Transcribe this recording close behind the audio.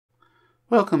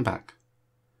Welcome back.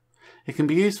 It can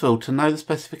be useful to know the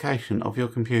specification of your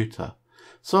computer.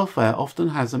 Software often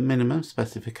has a minimum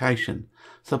specification,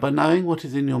 so by knowing what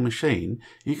is in your machine,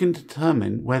 you can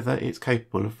determine whether it's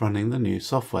capable of running the new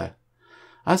software.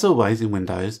 As always in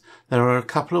Windows, there are a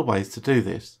couple of ways to do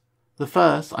this. The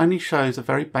first only shows a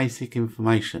very basic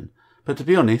information, but to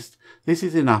be honest, this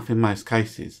is enough in most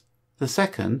cases. The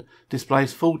second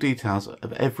displays full details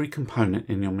of every component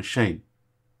in your machine.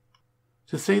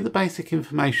 To see the basic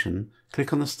information,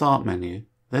 click on the Start menu,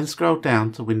 then scroll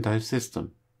down to Windows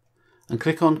System, and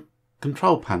click on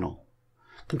Control Panel.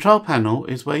 Control Panel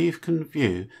is where you can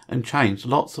view and change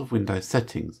lots of Windows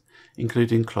settings,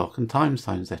 including clock and time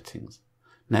zone settings,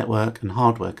 network and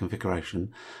hardware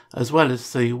configuration, as well as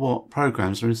see what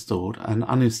programs are installed and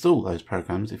uninstall those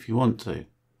programs if you want to.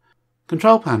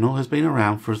 Control Panel has been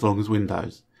around for as long as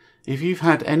Windows. If you've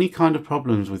had any kind of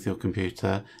problems with your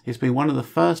computer, it's been one of the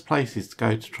first places to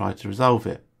go to try to resolve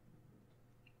it.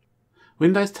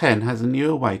 Windows 10 has a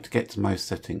newer way to get to most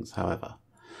settings, however,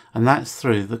 and that's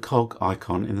through the cog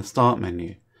icon in the Start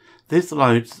menu. This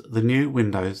loads the new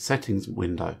Windows settings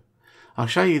window. I'll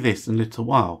show you this in a little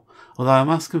while, although I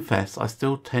must confess I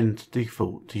still tend to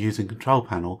default to using Control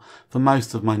Panel for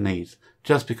most of my needs,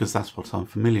 just because that's what I'm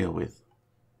familiar with.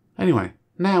 Anyway,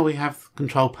 now we have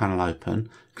Control Panel open,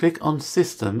 click on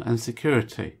System and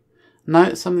Security.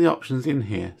 Note some of the options in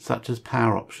here, such as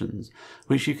power options,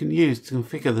 which you can use to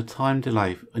configure the time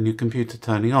delay on your computer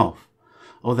turning off.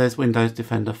 Or there's Windows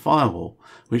Defender Firewall,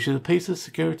 which is a piece of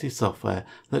security software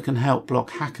that can help block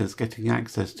hackers getting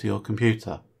access to your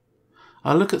computer.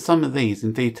 I'll look at some of these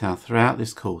in detail throughout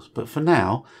this course, but for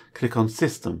now, click on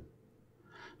System.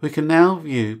 We can now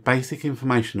view basic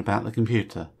information about the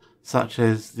computer, such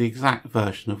as the exact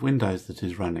version of Windows that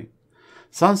is running.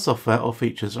 Some software or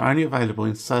features are only available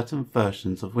in certain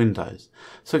versions of Windows,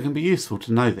 so it can be useful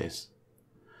to know this.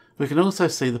 We can also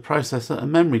see the processor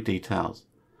and memory details.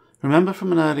 Remember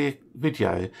from an earlier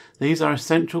video, these are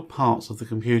essential parts of the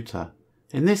computer.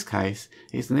 In this case,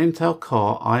 it's an Intel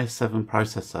Core i7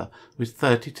 processor with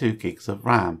 32 gigs of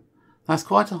RAM. That's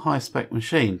quite a high spec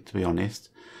machine, to be honest.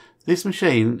 This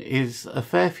machine is a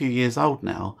fair few years old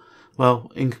now,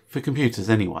 well, for computers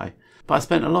anyway, but I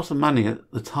spent a lot of money at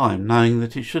the time knowing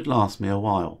that it should last me a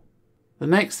while. The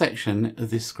next section of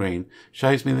this screen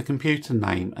shows me the computer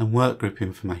name and workgroup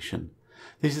information.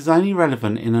 This is only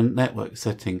relevant in a network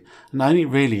setting and only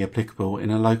really applicable in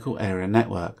a local area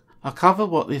network. I'll cover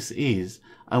what this is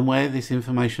and where this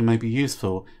information may be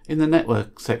useful in the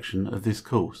network section of this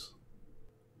course.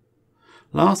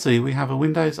 Lastly, we have a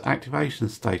Windows activation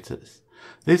status.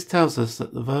 This tells us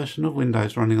that the version of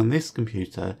Windows running on this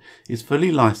computer is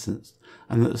fully licensed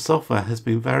and that the software has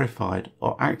been verified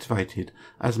or activated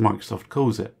as Microsoft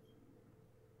calls it.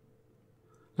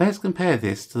 Let's compare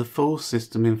this to the full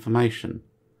system information.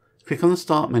 Click on the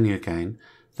Start menu again,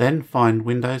 then find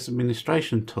Windows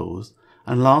Administration Tools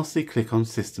and lastly click on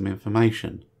System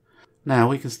Information. Now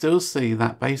we can still see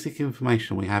that basic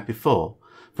information we had before.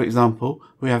 For example,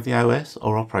 we have the OS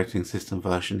or operating system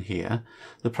version here,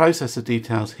 the processor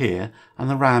details here, and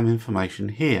the RAM information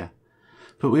here.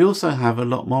 But we also have a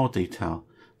lot more detail.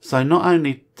 So not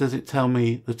only does it tell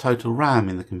me the total RAM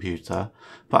in the computer,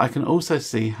 but I can also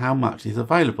see how much is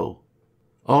available.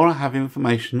 Or I have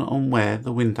information on where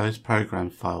the Windows program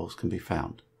files can be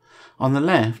found. On the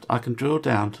left, I can drill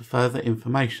down to further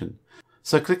information.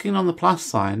 So clicking on the plus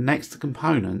sign next to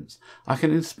components, I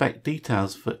can inspect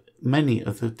details for many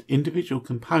of the individual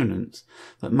components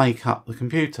that make up the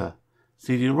computer.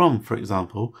 CD-ROM, for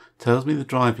example, tells me the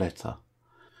drive letter.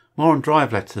 More on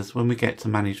drive letters when we get to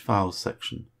Manage Files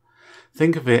section.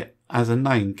 Think of it as a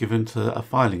name given to a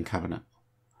filing cabinet.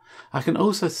 I can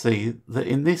also see that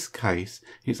in this case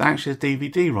it's actually a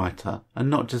DVD writer and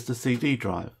not just a CD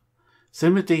drive.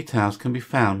 Similar details can be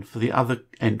found for the other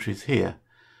entries here.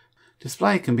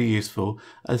 Display can be useful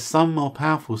as some more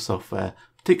powerful software,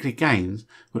 particularly games,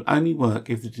 will only work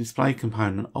if the display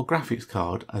component or graphics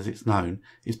card, as it's known,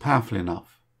 is powerful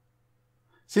enough.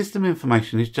 System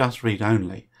information is just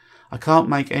read-only. I can't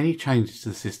make any changes to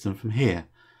the system from here.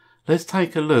 Let's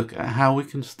take a look at how we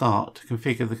can start to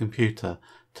configure the computer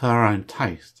to our own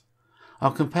taste.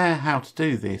 I'll compare how to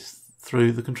do this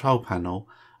through the Control Panel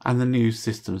and the new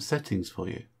system settings for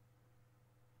you.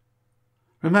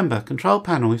 Remember, Control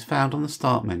Panel is found on the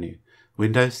Start menu,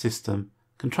 Windows System,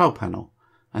 Control Panel,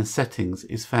 and Settings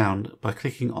is found by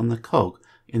clicking on the cog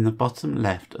in the bottom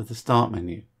left of the Start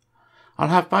menu. I'll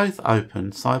have both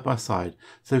open side by side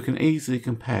so we can easily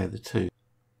compare the two.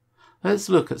 Let's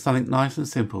look at something nice and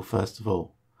simple first of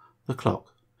all, the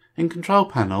clock. In Control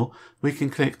Panel, we can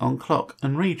click on Clock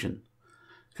and Region.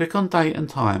 Click on Date and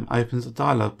Time opens a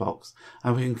dialog box,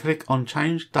 and we can click on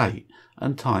Change Date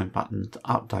and Time button to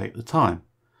update the time.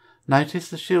 Notice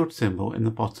the shield symbol in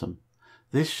the bottom.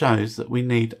 This shows that we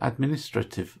need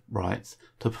administrative rights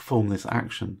to perform this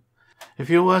action. If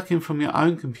you're working from your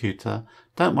own computer,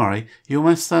 don't worry, you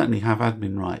almost certainly have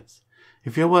admin rights.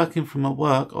 If you're working from a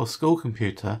work or school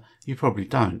computer, you probably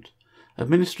don't.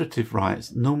 Administrative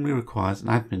rights normally requires an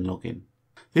admin login.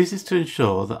 This is to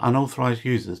ensure that unauthorized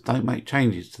users don't make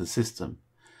changes to the system.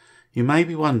 You may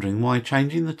be wondering why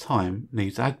changing the time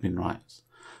needs admin rights.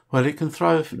 Well, it can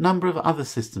throw a number of other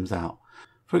systems out.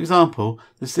 For example,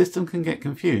 the system can get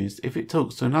confused if it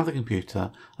talks to another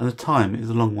computer and the time is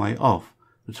a long way off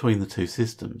between the two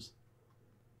systems.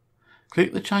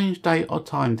 Click the Change Date or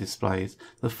Time displays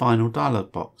the final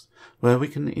dialog box, where we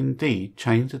can indeed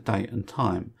change the date and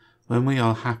time. When we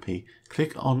are happy,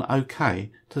 click on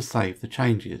OK to save the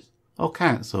changes, or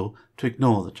Cancel to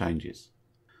ignore the changes.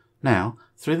 Now,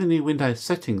 through the new Windows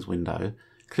Settings window,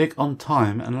 click on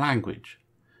Time and Language.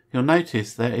 You'll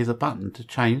notice there is a button to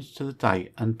change to the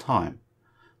date and time,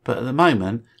 but at the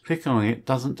moment, clicking on it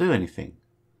doesn't do anything.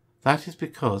 That is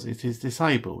because it is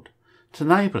disabled. To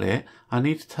enable it, I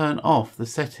need to turn off the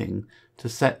setting to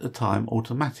set the time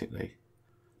automatically.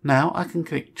 Now I can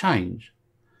click Change.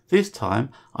 This time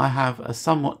I have a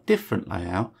somewhat different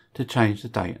layout to change the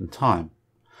date and time.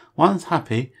 Once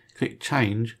happy, click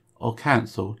Change or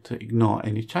Cancel to ignore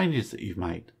any changes that you've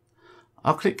made.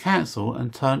 I'll click Cancel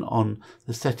and turn on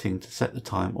the setting to set the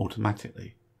time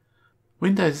automatically.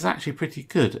 Windows is actually pretty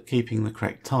good at keeping the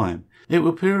correct time. It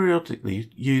will periodically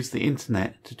use the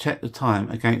internet to check the time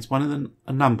against one of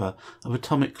a number of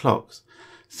atomic clocks,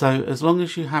 so as long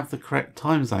as you have the correct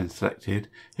time zone selected,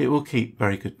 it will keep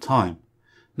very good time.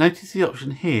 Notice the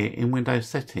option here in Windows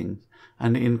Settings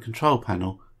and in Control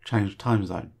Panel, Change Time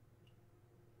Zone.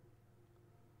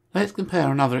 Let's compare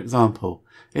another example.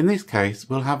 In this case,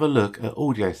 we'll have a look at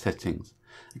audio settings.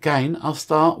 Again, I'll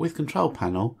start with Control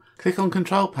Panel. Click on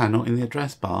Control Panel in the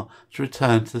address bar to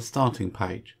return to the starting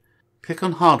page. Click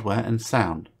on Hardware and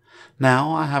Sound.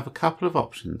 Now I have a couple of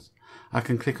options. I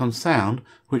can click on Sound,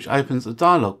 which opens a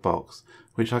dialog box,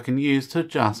 which I can use to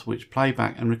adjust which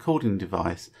playback and recording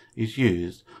device is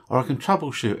used, or I can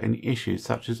troubleshoot any issues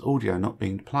such as audio not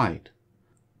being played.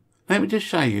 Let me just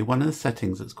show you one of the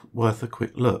settings that's worth a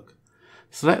quick look.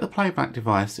 Select the playback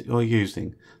device that you're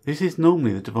using. This is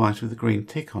normally the device with the green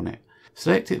tick on it.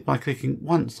 Select it by clicking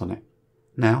once on it.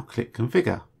 Now click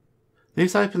Configure.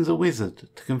 This opens a wizard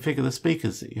to configure the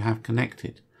speakers that you have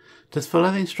connected. Just follow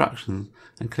the instructions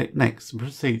and click Next and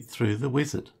proceed through the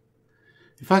wizard.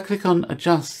 If I click on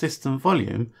Adjust System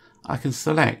Volume, I can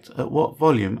select at what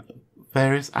volume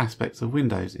various aspects of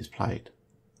Windows is played.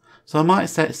 So I might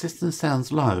set System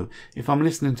Sounds Low if I'm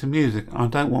listening to music and I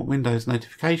don't want Windows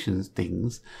notifications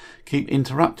dings keep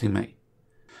interrupting me.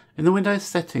 In the Windows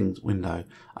Settings window,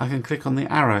 I can click on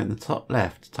the arrow in the top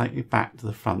left to take me back to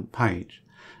the front page.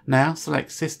 Now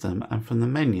select System and from the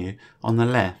menu on the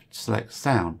left select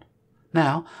Sound.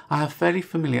 Now I have fairly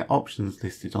familiar options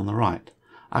listed on the right.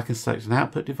 I can select an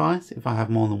output device if I have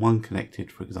more than one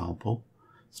connected, for example,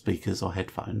 speakers or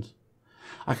headphones.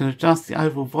 I can adjust the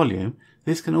overall volume.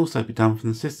 This can also be done from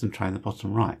the system tray in the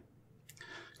bottom right.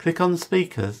 Click on the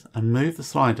speakers and move the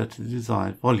slider to the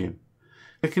desired volume.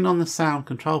 Clicking on the sound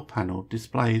control panel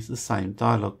displays the same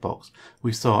dialog box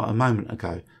we saw a moment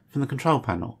ago from the control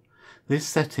panel. This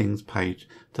settings page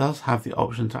does have the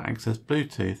option to access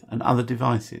Bluetooth and other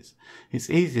devices. It's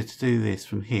easier to do this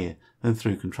from here than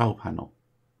through control panel.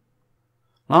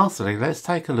 Lastly, let's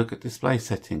take a look at display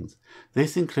settings.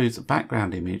 This includes a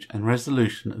background image and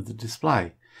resolution of the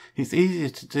display. It's easier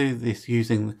to do this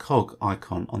using the cog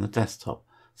icon on the desktop,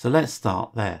 so let's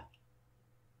start there.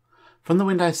 From the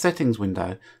Windows Settings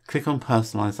window, click on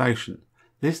Personalization.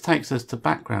 This takes us to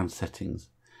Background Settings.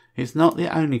 It's not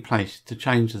the only place to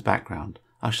change the background.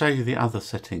 I'll show you the other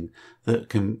setting that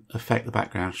can affect the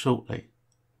background shortly.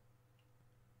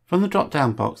 From the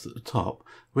drop-down box at the top,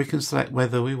 we can select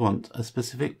whether we want a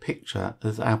specific picture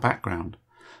as our background,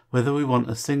 whether we want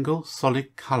a single,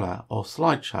 solid colour or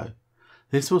slideshow.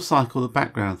 This will cycle the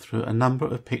background through a number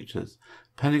of pictures.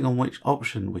 Depending on which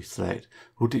option we select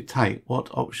will dictate what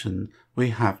option we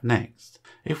have next.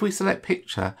 If we select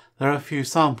picture, there are a few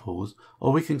samples,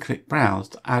 or we can click browse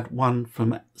to add one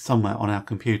from somewhere on our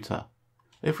computer.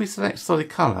 If we select solid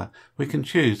colour, we can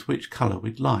choose which colour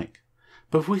we'd like.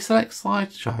 But if we select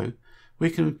slideshow, we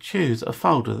can choose a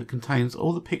folder that contains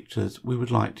all the pictures we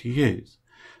would like to use.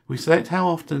 We select how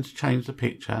often to change the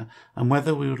picture and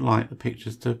whether we would like the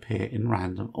pictures to appear in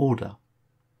random order.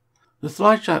 The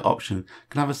slideshow option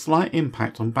can have a slight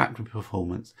impact on battery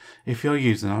performance if you're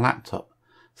using a laptop.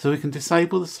 so we can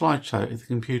disable the slideshow if the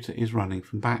computer is running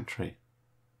from battery.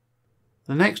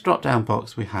 The next drop-down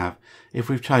box we have, if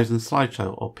we've chosen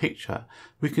slideshow or picture,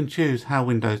 we can choose how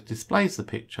Windows displays the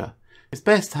picture. It's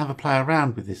best to have a play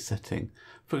around with this setting.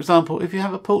 For example, if you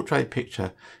have a portrait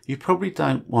picture, you probably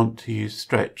don't want to use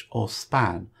stretch or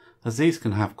span, as these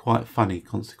can have quite funny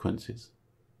consequences.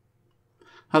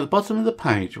 At the bottom of the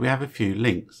page we have a few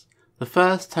links. The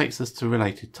first takes us to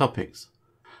related topics.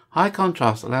 High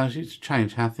contrast allows you to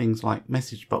change how things like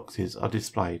message boxes are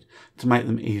displayed to make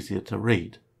them easier to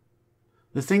read.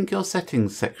 The Sync Your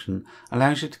Settings section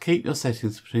allows you to keep your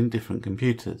settings between different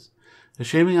computers.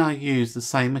 Assuming I use the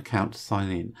same account to sign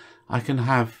in, I can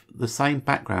have the same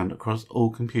background across all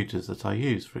computers that I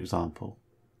use, for example.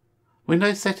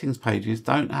 Windows settings pages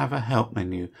don't have a help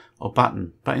menu or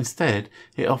button, but instead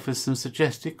it offers some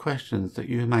suggested questions that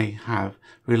you may have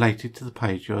related to the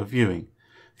page you are viewing.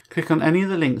 Click on any of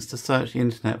the links to search the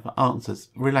internet for answers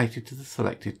related to the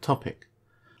selected topic.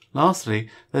 Lastly,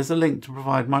 there's a link to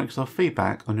provide Microsoft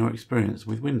feedback on your experience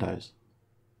with Windows.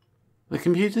 The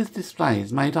computer's display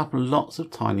is made up of lots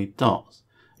of tiny dots.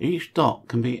 Each dot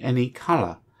can be any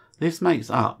colour. This makes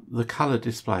up the colour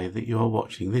display that you are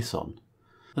watching this on.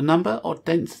 The number or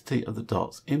density of the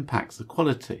dots impacts the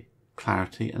quality,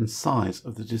 clarity and size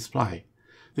of the display.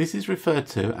 This is referred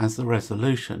to as the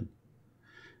resolution.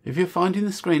 If you're finding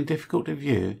the screen difficult to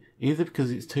view, either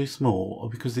because it's too small or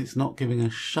because it's not giving a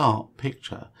sharp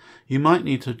picture, you might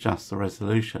need to adjust the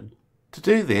resolution. To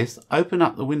do this, open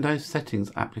up the Windows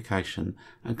Settings application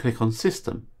and click on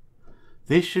System.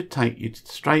 This should take you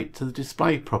straight to the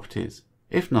display properties.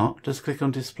 If not, just click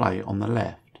on Display on the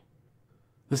left.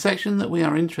 The section that we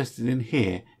are interested in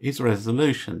here is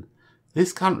Resolution.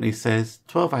 This currently says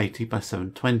 1280 by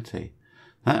 720.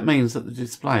 That means that the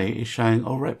display is showing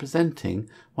or representing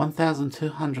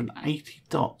 1280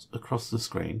 dots across the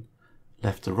screen,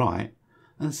 left to right,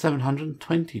 and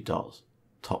 720 dots,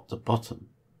 top to bottom.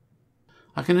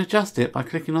 I can adjust it by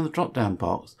clicking on the drop-down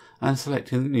box and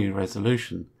selecting the new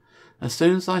resolution. As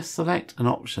soon as I select an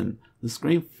option, the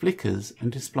screen flickers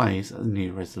and displays at the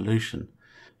new resolution.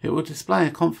 It will display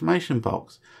a confirmation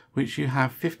box which you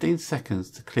have 15 seconds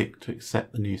to click to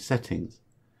accept the new settings.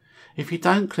 If you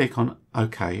don't click on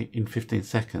OK in 15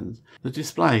 seconds, the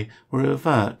display will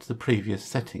revert to the previous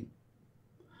setting.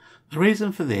 The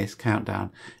reason for this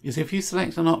countdown is if you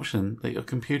select an option that your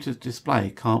computer's display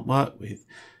can't work with,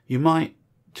 you might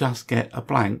just get a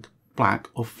blank, black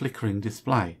or flickering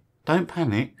display. Don't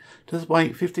panic, just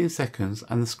wait 15 seconds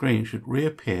and the screen should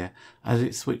reappear as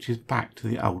it switches back to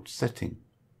the old setting.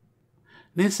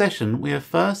 In this session, we have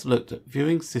first looked at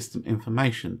viewing system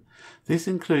information. This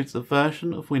includes the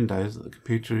version of Windows that the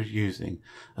computer is using,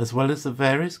 as well as the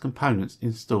various components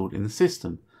installed in the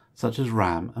system, such as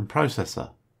RAM and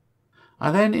processor.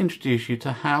 I then introduce you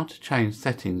to how to change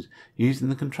settings using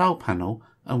the control panel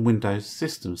and Windows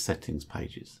System Settings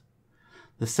pages.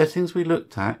 The settings we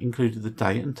looked at included the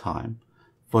date and time,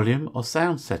 volume or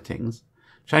sound settings,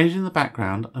 changing the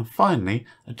background and finally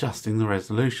adjusting the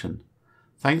resolution.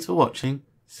 Thanks for watching.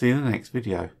 See you in the next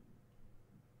video.